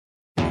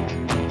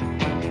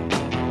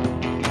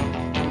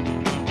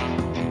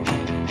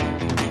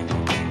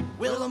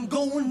Well, I'm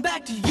going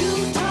back to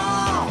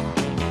Utah.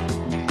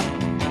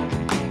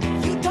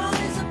 Utah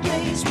is a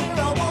place where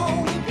I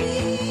want to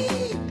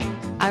be.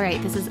 All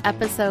right, this is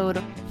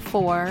episode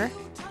 4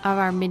 of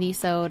our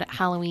mini-sode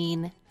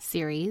Halloween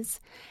series.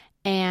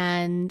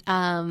 And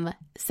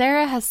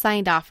Sarah has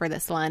signed off for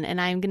this one, and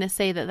I'm going to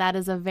say that that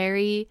is a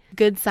very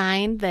good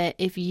sign that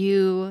if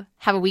you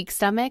have a weak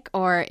stomach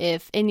or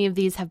if any of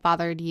these have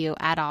bothered you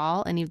at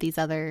all, any of these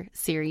other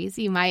series,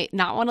 you might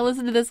not want to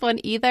listen to this one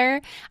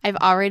either. I've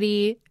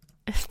already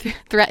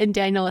threatened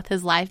Daniel with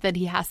his life that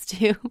he has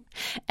to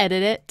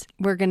edit it.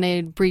 We're going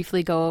to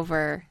briefly go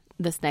over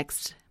this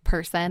next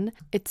person.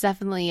 It's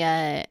definitely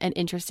an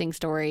interesting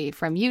story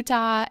from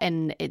Utah,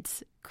 and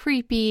it's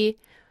creepy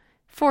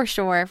for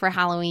sure for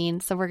Halloween.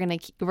 So we're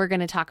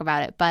gonna talk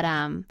about it. But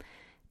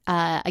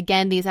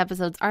again, these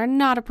episodes are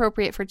not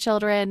appropriate for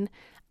children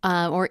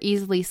or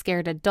easily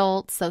scared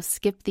adults. So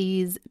skip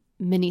these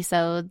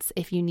mini-sodes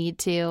if you need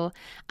to,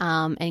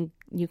 and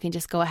you can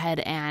just go ahead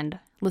and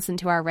listen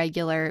to our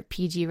regular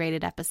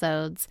PG-rated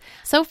episodes.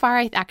 So far,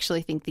 I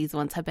actually think these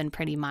ones have been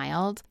pretty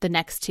mild. The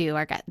next two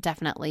are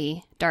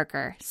definitely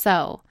darker.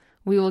 So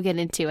we will get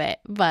into it.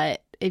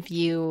 But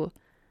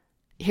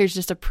here's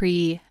just a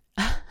pre-warning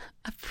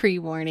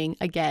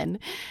again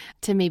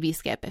to maybe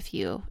skip if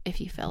you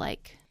feel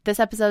like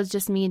this episode is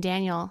just me and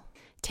Daniel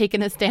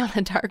taking us down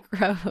a dark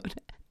road.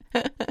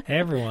 Hey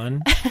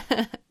everyone.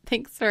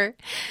 Thanks for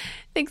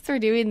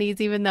doing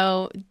these, even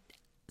though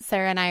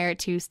Sarah and I are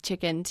too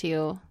chicken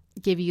to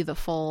give you the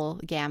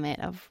full gamut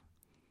of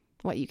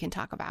what you can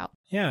talk about.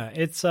 Yeah,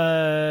 it's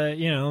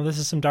this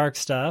is some dark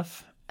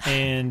stuff,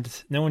 and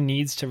you don't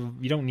need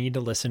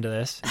to listen to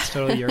this. It's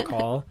totally your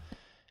call.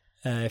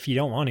 If you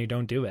don't want to,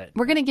 don't do it.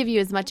 We're going to give you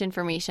as much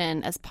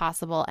information as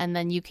possible, and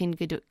then you can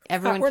do.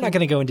 We're not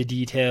going to go into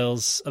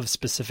details of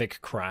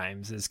specific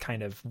crimes. Is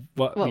kind of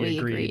what we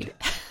agreed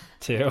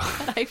to.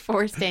 I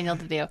forced Daniel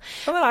to do.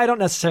 Well, I don't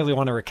necessarily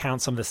want to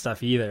recount some of this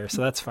stuff either,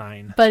 so that's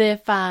fine. But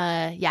if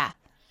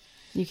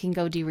you can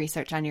go do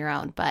research on your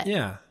own. But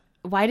yeah,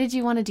 why did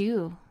you want to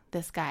do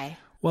this guy?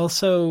 Well,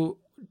 so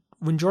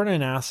when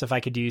Jordan asked if I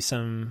could do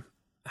some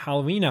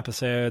Halloween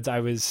episodes,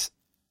 I was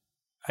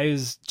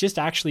just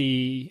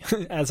actually,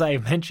 as I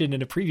mentioned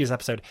in a previous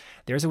episode,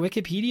 there's a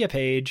Wikipedia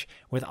page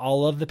with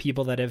all of the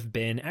people that have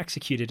been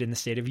executed in the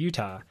state of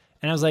Utah.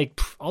 And I was like,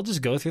 I'll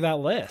just go through that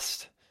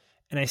list.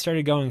 And I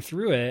started going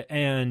through it,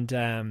 and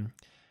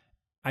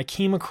I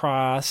came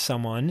across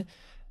someone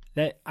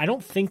that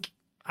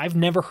I've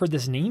never heard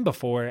this name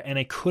before, and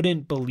I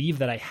couldn't believe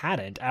that I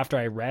hadn't after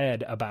I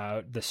read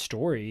about the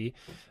story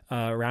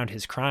around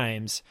his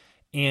crimes.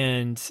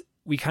 And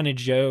we kind of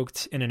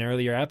joked in an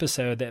earlier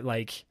episode that,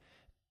 like,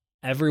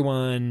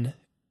 everyone,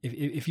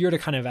 if you were to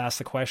kind of ask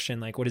the question,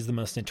 like, what is the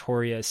most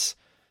notorious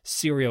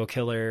serial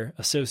killer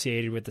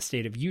associated with the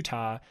state of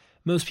Utah,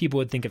 most people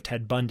would think of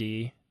Ted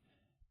Bundy.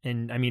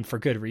 And I mean, for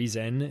good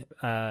reason.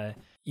 A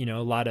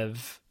lot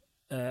of,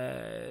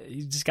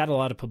 he just got a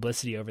lot of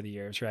publicity over the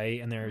years,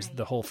 right? And there's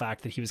the whole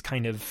fact that he was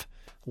kind of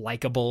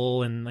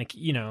likable and, like,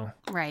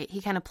 Right.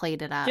 He kind of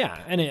played it up. Yeah.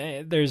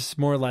 And there's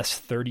more or less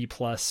 30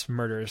 plus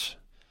murders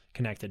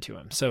connected to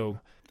him. So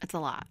it's a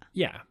lot.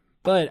 Yeah.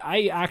 But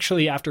I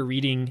actually, after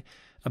reading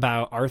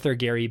about Arthur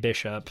Gary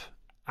Bishop,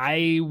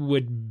 I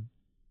would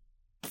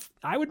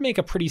make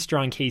a pretty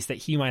strong case that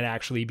he might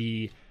actually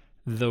be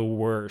the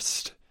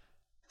worst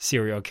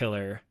serial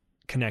killer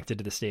connected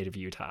to the state of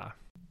Utah.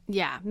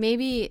 Yeah,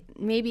 maybe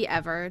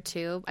ever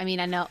too. I mean,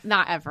 I know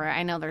not ever.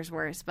 I know there's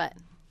worse, but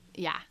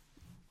yeah,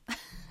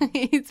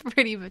 he's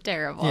pretty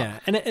terrible. Yeah,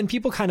 and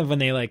people kind of, when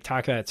they like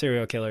talk about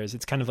serial killers,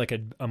 it's kind of like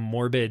a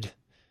morbid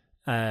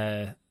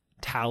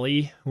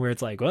tally where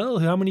it's like, well,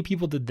 how many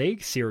people did they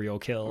serial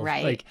kill?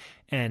 Right. Like,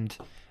 and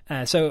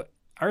so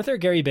Arthur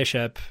Gary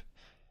Bishop,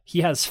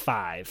 he has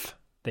 5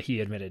 that he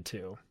admitted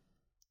to,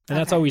 and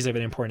that's always an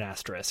important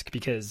asterisk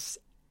because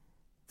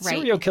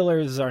serial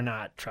killers are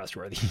not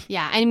trustworthy.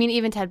 Yeah, I mean,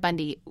 even Ted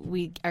Bundy,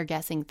 we are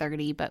guessing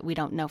 30, but we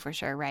don't know for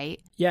sure, right?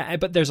 Yeah,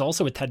 but there's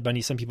also with Ted Bundy,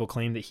 some people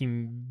claim that he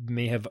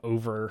may have at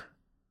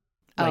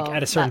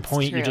a certain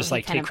point, true. You just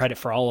like take credit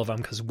for all of them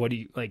because what do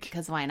you like?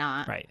 Because why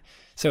not? Right.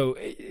 So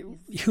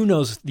who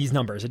knows these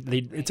numbers?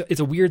 It's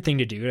a weird thing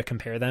to do to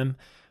compare them.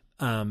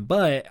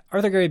 But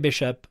Arthur Gary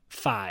Bishop,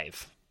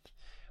 5.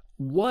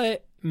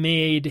 What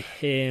makes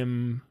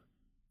him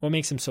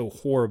so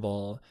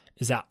horrible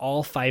is that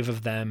all 5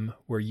 of them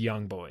were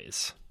young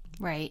boys.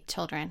 Right,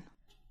 children.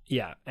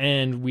 Yeah,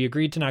 and we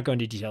agreed to not go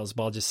into details,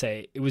 but I'll just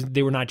say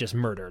they were not just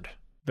murdered.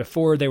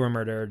 Before they were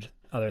murdered,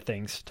 other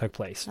things took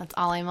place. That's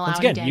all I'm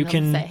allowing Daniel you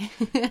can to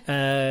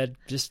say.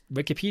 Just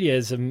Wikipedia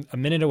is a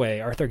minute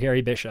away. Arthur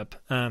Gary Bishop.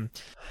 But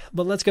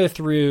let's go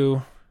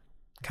through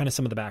kind of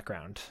some of the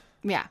background.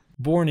 Yeah.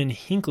 Born in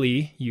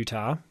Hinckley,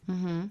 Utah,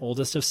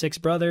 oldest of 6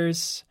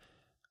 brothers,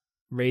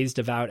 raised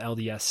devout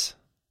LDS,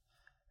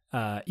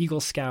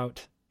 Eagle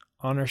Scout,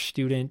 honor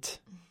student.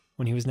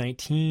 When he was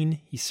 19,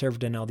 he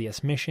served an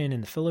LDS mission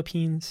in the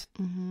Philippines.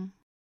 Mm-hmm.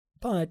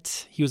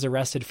 But he was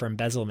arrested for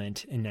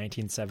embezzlement in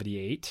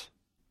 1978.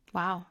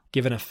 Wow.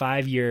 Given a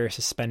 5-year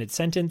suspended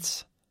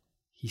sentence,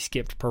 he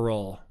skipped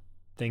parole.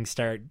 Things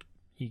start,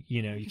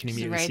 you can Just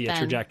immediately right see a then.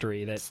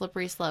 trajectory that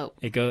Slippery slope.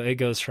 it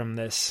goes from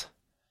this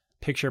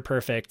picture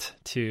perfect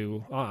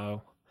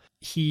to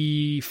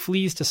He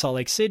flees to Salt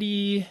Lake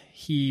City.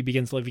 He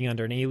begins living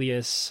under an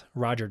alias,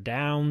 Roger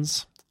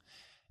Downs.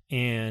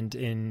 And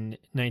in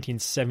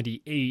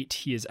 1978,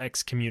 he is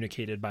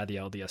excommunicated by the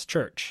LDS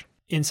Church.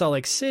 In Salt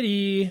Lake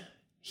City,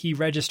 he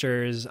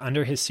registers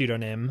under his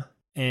pseudonym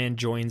and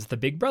joins the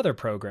Big Brother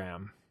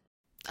program.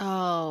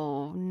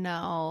 Oh,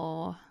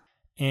 no.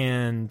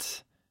 And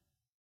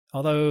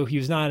although he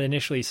was not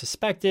initially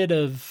suspected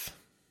of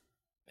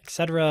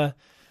etc.,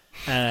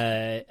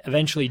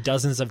 eventually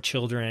dozens of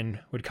children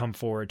would come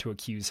forward to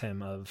accuse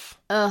him of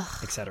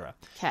etc.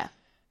 Okay.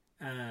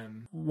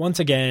 Once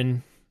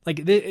again,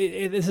 like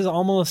this is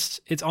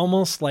it's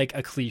almost like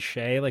a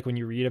cliche. Like when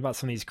you read about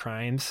some of these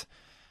crimes,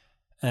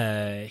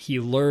 he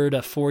lured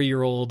a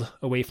 4-year-old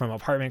away from an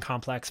apartment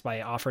complex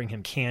by offering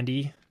him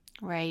candy.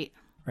 Right.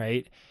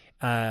 Right.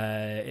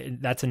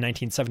 That's in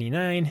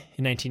 1979.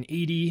 In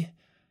 1980,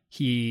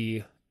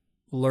 he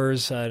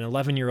lures an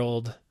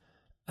 11-year-old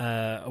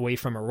away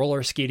from a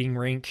roller skating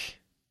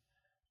rink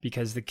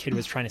because the kid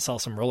was trying to sell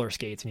some roller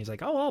skates, and he's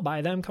like, "Oh, I'll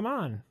buy them. Come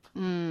on."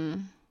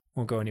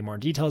 Won't go any more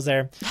details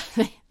there.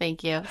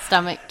 Thank you.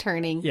 Stomach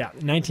turning. Yeah,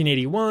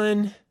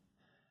 1981,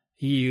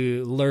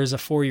 he lures a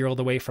 4-year-old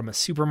away from a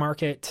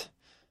supermarket.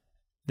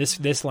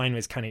 This line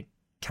was kind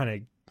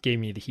of gave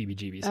me the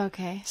heebie-jeebies.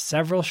 Okay.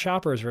 Several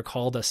shoppers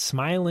recalled a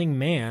smiling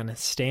man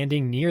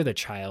standing near the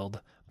child,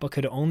 but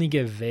could only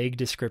give vague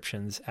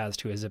descriptions as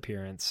to his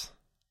appearance.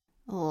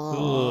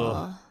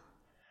 Oh.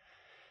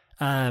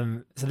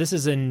 So this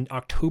is in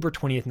October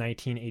 20th,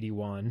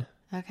 1981.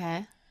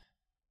 Okay.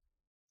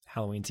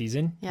 Halloween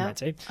season, you Yep. might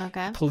say.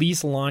 Okay.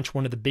 Police launch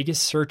one of the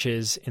biggest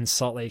searches in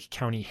Salt Lake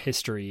County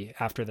history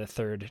after the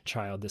third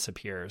child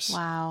disappears.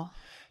 Wow.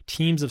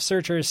 Teams of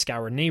searchers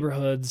scour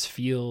neighborhoods,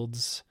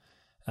 fields.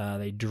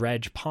 They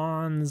dredge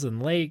ponds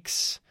and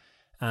lakes.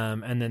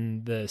 And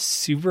then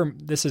this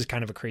is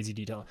kind of a crazy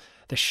detail.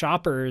 The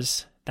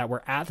shoppers that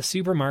were at the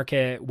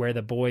supermarket where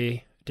the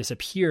boy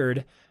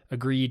disappeared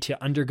agreed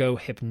to undergo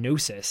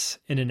hypnosis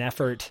in an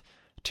effort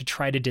to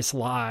try to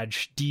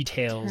dislodge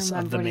details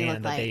of the Remember what he man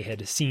looked that they like.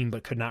 had seen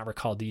but could not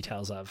recall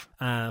details of.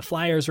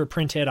 Flyers were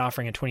printed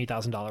offering a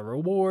 $20,000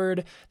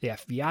 reward. The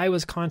FBI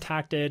was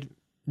contacted.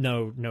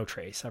 No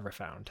trace ever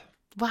found.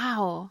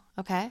 Wow.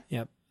 Okay.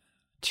 Yep.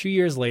 2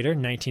 years later,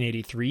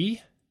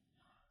 1983,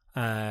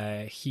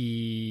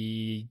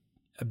 he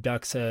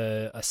abducts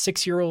a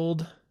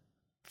 6-year-old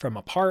from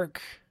a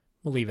park.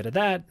 We'll leave it at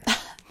that.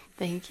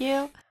 Thank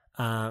you.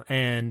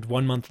 And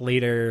 1 month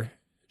later,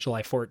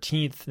 July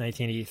 14th,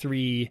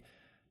 1983,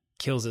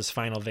 kills his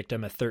final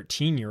victim, a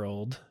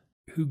 13-year-old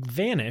who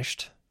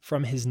vanished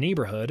from his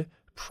neighborhood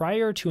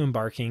prior to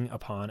embarking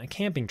upon a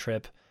camping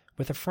trip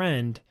with a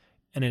friend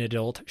and an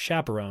adult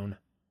chaperone,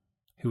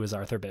 who was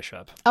Arthur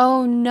Bishop.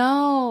 Oh,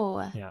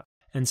 no. Yeah.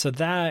 And so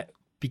that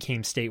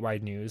became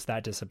statewide news,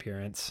 that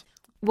disappearance.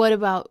 What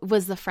about,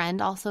 was the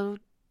friend also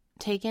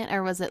taken?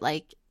 Or was it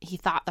like he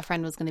thought the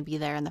friend was going to be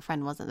there and the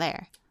friend wasn't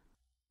there?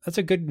 That's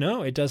a good,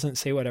 no, it doesn't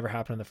say whatever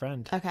happened to the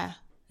friend. Okay.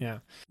 Yeah.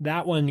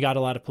 That one got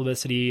a lot of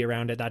publicity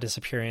around it, that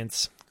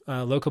disappearance.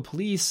 Local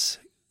police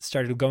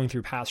started going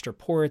through past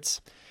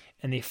reports,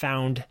 and they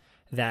found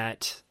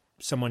that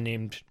someone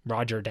named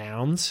Roger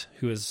Downs,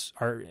 who is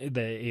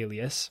the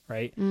alias,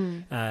 right,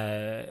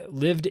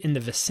 lived in the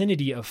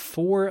vicinity of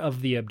 4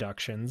 of the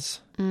abductions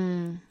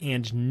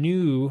and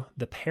knew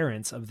the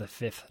parents of the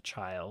 5th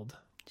child.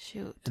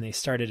 Shoot. And they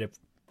started to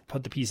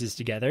put the pieces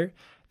together.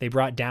 They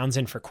brought Downs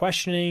in for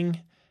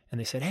questioning, and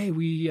they said, "Hey,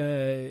 we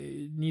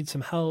need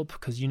some help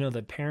because you know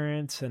the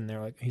parents." And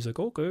he's like,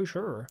 "Okay,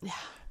 sure." Yeah.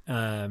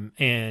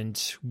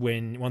 And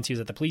once he was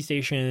at the police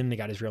station, they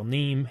got his real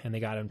name and they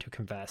got him to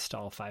confess to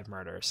all 5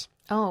 murders.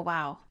 Oh,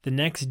 wow. The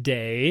next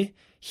day,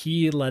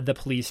 he led the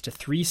police to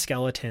 3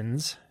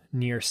 skeletons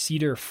near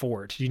Cedar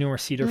Fort. Do you know where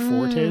Cedar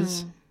Fort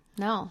is?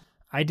 No.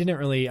 I've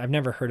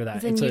never heard of that.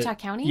 Is it in Utah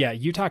County? Yeah,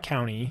 Utah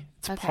County.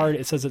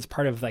 It says it's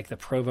part of like the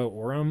Provo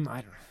Orem.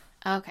 I don't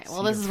know. Okay.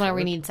 Well, this is where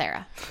we need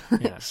Sarah.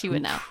 Yeah. She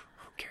would know.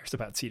 Who cares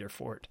about Cedar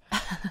Fort?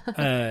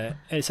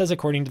 It says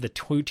according to the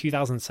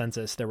 2000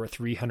 census, there were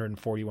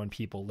 341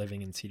 people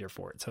living in Cedar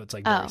Fort. So it's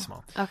like very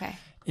small. Okay.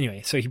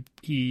 Anyway, so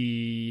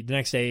he the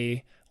next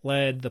day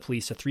led the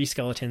police to 3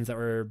 skeletons that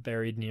were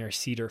buried near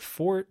Cedar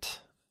Fort,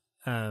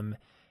 and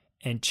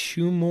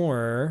 2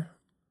 more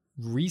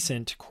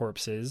recent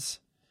corpses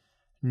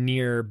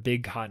near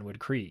Big Cottonwood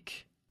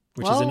Creek,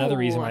 which is another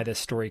reason Whoa. why this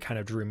story kind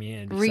of drew me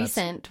in. because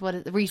Recent? What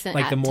is recent?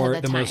 like the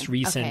time. most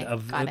recent Okay,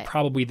 of got it.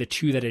 probably the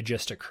 2 that had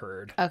just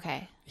occurred.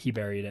 Okay. He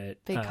buried it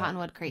Big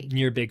Cottonwood Creek.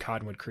 near Big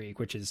Cottonwood Creek,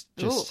 which is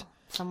just Ooh,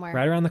 somewhere.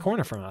 right around the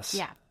corner from us.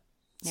 Yeah.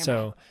 Nearby.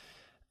 So,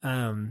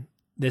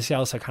 this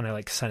also kind of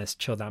like sent us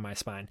chill down my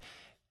spine.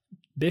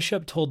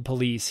 Bishop told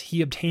police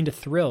he obtained a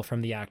thrill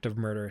from the act of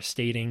murder,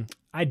 stating,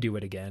 "I'd do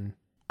it again."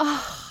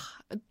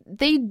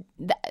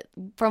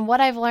 From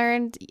what I've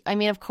learned, I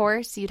mean, of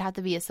course, you'd have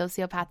to be a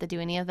sociopath to do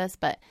any of this,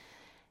 but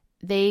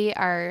they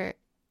are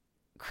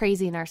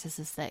crazy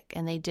narcissistic,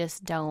 and they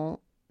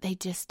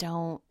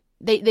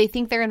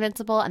think they're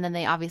invincible, and then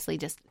they obviously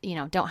just,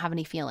 don't have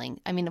any feeling.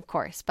 I mean, of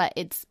course, but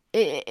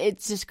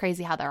it's just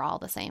crazy how they're all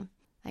the same,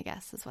 I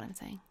guess is what I'm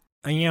saying.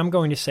 I am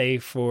going to say,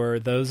 for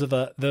those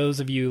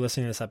of you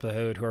listening to this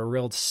episode who are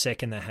real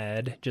sick in the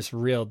head,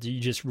 you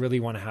just really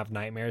want to have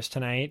nightmares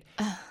tonight,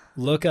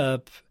 look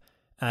up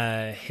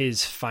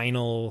his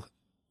final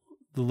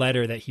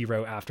letter that he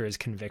wrote after his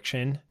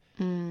conviction,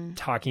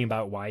 talking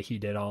about why he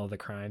did all of the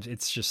crimes.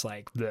 It's just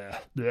like, bleh,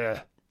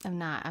 bleh. I'm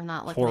not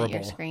looking Horrible. at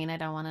your screen. I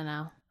don't want to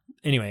know.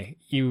 Anyway,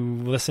 you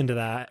listen to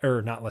that,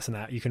 or not listen to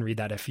that. You can read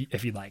that if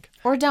you'd like.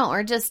 Or don't,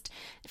 or just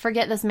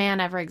forget this man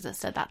ever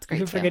existed. That's great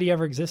You can too. forget he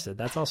ever existed.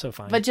 That's also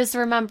fine. But just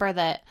remember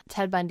that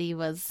Ted Bundy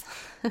was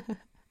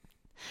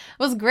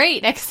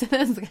great next to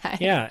this guy.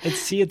 Yeah,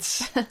 it's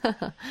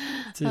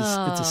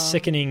a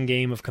sickening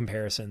game of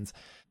comparisons.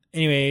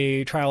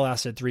 Anyway, trial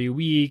lasted 3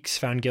 weeks,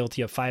 found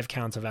guilty of 5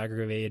 counts of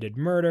aggravated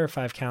murder,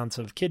 5 counts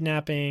of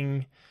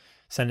kidnapping,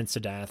 sentenced to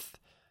death.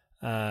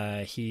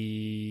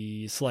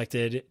 He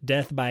selected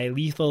death by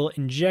lethal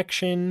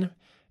injection,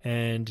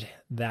 and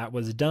that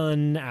was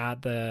done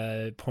at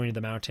the Point of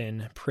the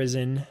Mountain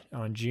prison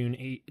on June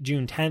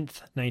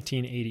 10th,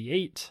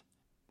 1988.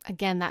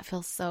 Again, that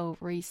feels so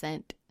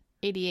recent.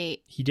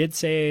 88. He did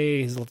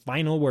say his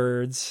final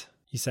words.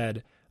 He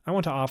said, "I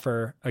want to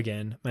offer,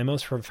 again, my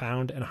most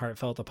profound and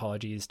heartfelt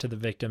apologies to the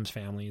victims'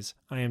 families.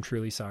 I am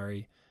truly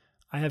sorry.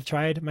 I have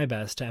tried my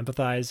best to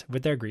empathize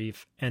with their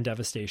grief and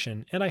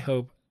devastation, and I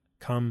hope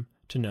come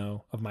to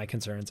know of my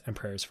concerns and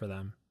prayers for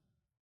them."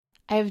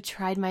 I have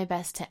tried my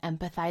best to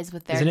empathize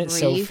with their Isn't it grief.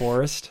 so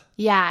forced?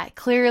 Yeah,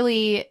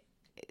 clearly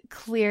a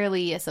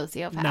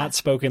sociopath. Not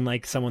spoken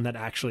like someone that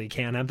actually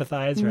can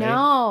empathize, right?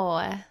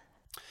 No.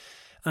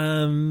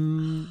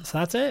 So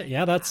that's it.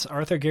 Yeah, that's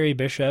Arthur Gary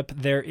Bishop.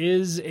 There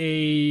is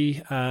a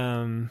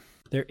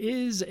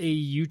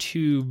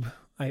YouTube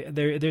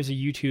there's a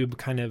YouTube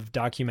kind of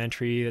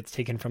documentary that's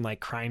taken from like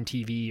Crime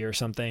TV or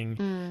something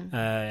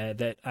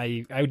that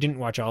I didn't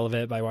watch all of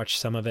it, but I watched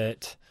some of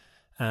it.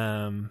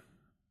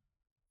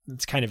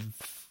 It's kind of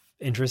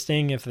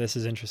interesting if this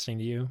is interesting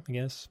to you, I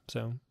guess.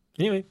 So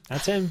anyway,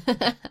 that's him.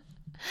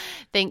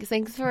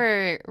 Thanks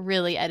for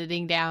really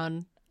editing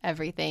down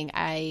everything.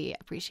 I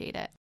appreciate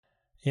it.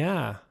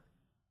 Yeah,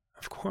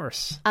 of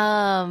course.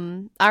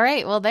 All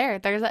right. Well,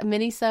 there's that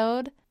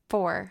mini-sode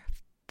 4.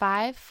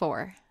 I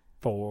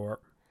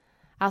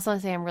also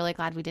want to say I'm really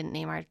glad we didn't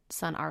name our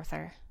son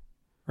Arthur.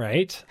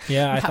 Right?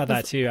 Yeah, I thought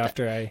that too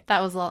after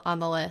That was on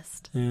the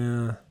list.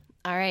 Yeah.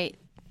 All right.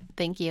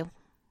 Thank you.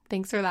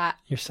 Thanks for that.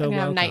 You're so I'm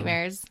gonna welcome. have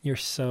nightmares. You're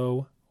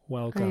so I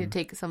welcome. need to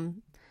take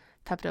some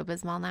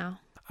Pepto-Bismol now.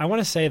 I want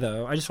to say,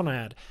 though, I just want to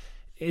add,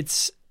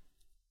 it's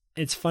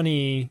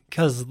funny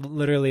because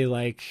literally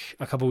like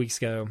a couple weeks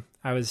ago,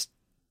 I was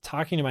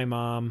talking to my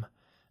mom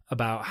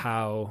about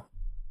how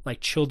like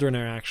children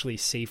are actually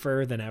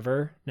safer than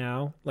ever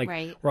now. Like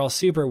Right. we're all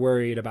super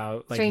worried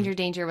about like Stranger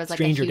danger was like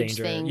stranger a huge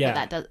danger, thing,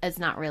 yeah. but it's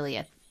not really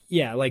a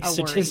like a worry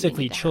we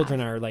statistically need to children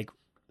have. are like,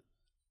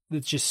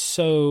 it's just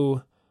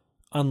so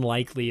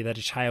unlikely that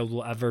a child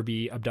will ever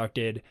be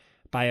abducted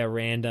by a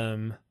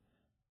random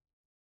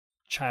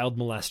child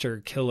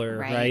molester killer,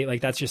 right?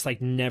 Like that's just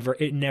like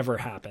it never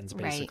happens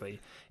basically.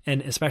 Right.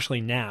 And especially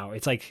now,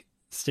 it's like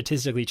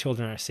statistically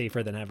children are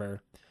safer than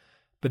ever.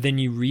 But then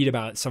you read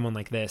about someone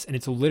like this, and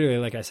it's literally,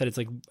 like I said, it's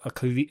like a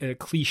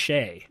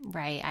cliche.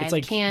 right. I It's have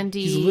like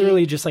candy. he's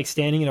literally just like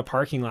standing in a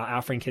parking lot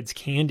offering kids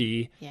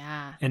candy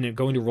yeah. and then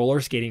going to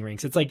roller skating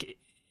rinks. It's like,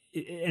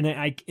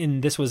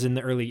 and this was in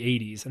the early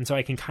 80s. And so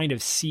I can kind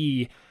of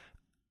see,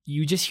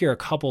 you just hear a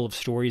couple of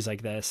stories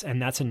like this,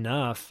 and that's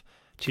enough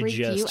to Freak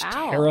you just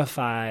out.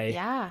 terrify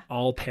Yeah.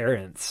 all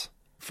parents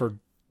for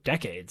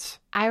decades.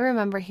 I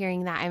remember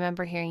hearing that. I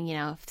remember hearing,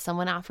 if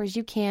someone offers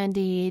you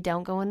candy,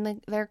 don't go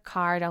in their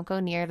car, don't go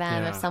near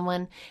them. Yeah. If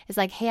someone is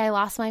like, "Hey, I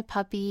lost my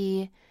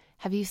puppy.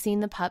 Have you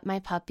seen my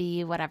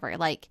puppy?" Whatever.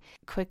 Like,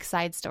 quick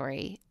side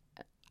story.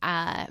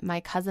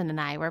 My cousin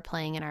and I were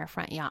playing in our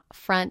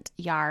front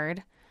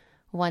yard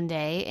one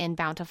day in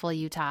Bountiful,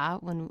 Utah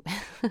when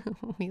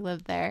we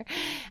lived there.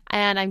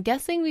 And I'm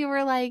guessing we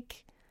were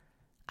like,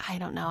 I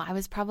don't know. I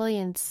was probably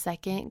in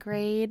 2nd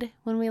grade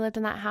when we lived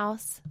in that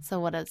house. So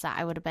what is that?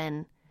 I would have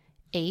been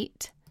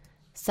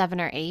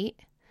 7 or 8.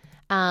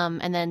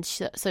 And then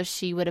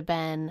she would have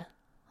been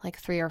like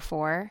 3 or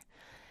 4.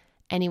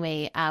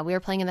 Anyway, we were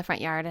playing in the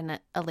front yard,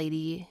 and a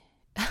lady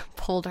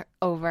pulled her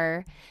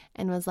over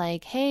and was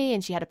like, "Hey,"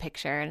 and she had a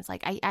picture, and it's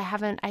like,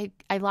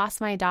 I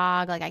lost my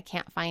dog. Like, I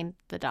can't find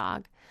the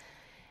dog.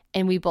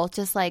 And we both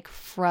just like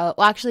froze.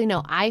 Well, actually,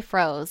 no, I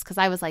froze because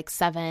I was like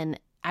 7.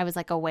 I was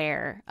like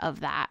aware of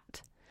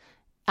that.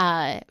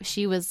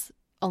 She was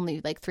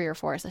only like 3 or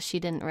 4, so she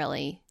didn't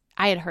really,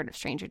 I had heard of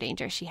stranger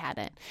danger. She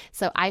hadn't.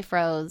 So I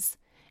froze,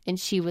 and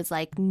she was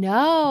like,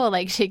 "No,"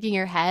 like shaking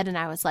her head. And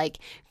I was like,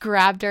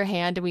 grabbed her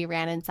hand, and we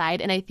ran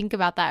inside. And I think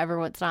about that every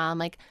once in a while. I'm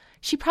like,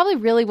 she probably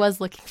really was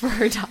looking for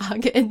her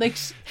dog. And like,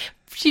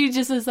 she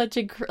just is such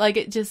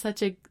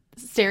a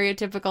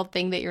stereotypical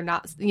thing that you're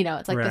not, it's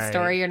like the Right.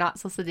 story you're not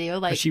supposed to do.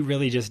 Like But she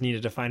really just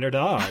needed to find her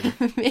dog.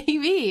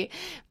 maybe.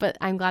 But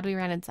I'm glad we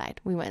ran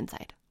inside. We went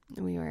inside.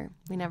 We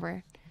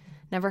never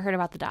heard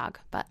about the dog.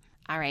 But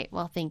all right.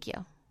 Well, thank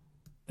you.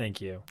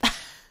 Thank you.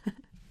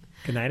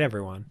 Good night,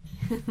 everyone.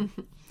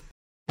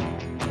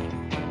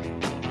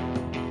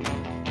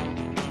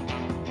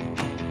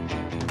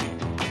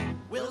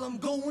 Well, I'm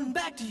going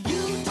back to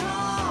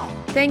Utah.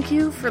 Thank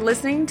you for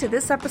listening to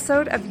this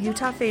episode of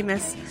Utah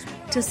Famous.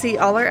 To see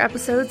all our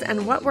episodes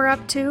and what we're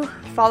up to,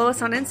 follow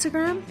us on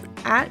Instagram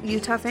at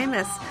Utah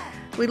Famous.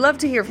 We'd love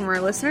to hear from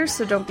our listeners,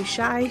 so don't be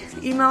shy.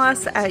 Email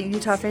us at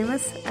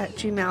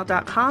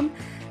utahfamous@gmail.com.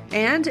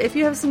 And if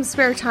you have some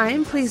spare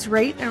time, please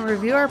rate and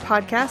review our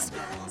podcast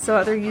so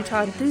other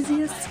Utah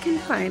enthusiasts can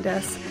find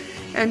us.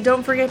 And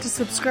don't forget to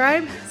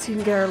subscribe so you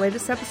can get our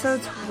latest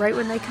episodes right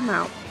when they come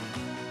out.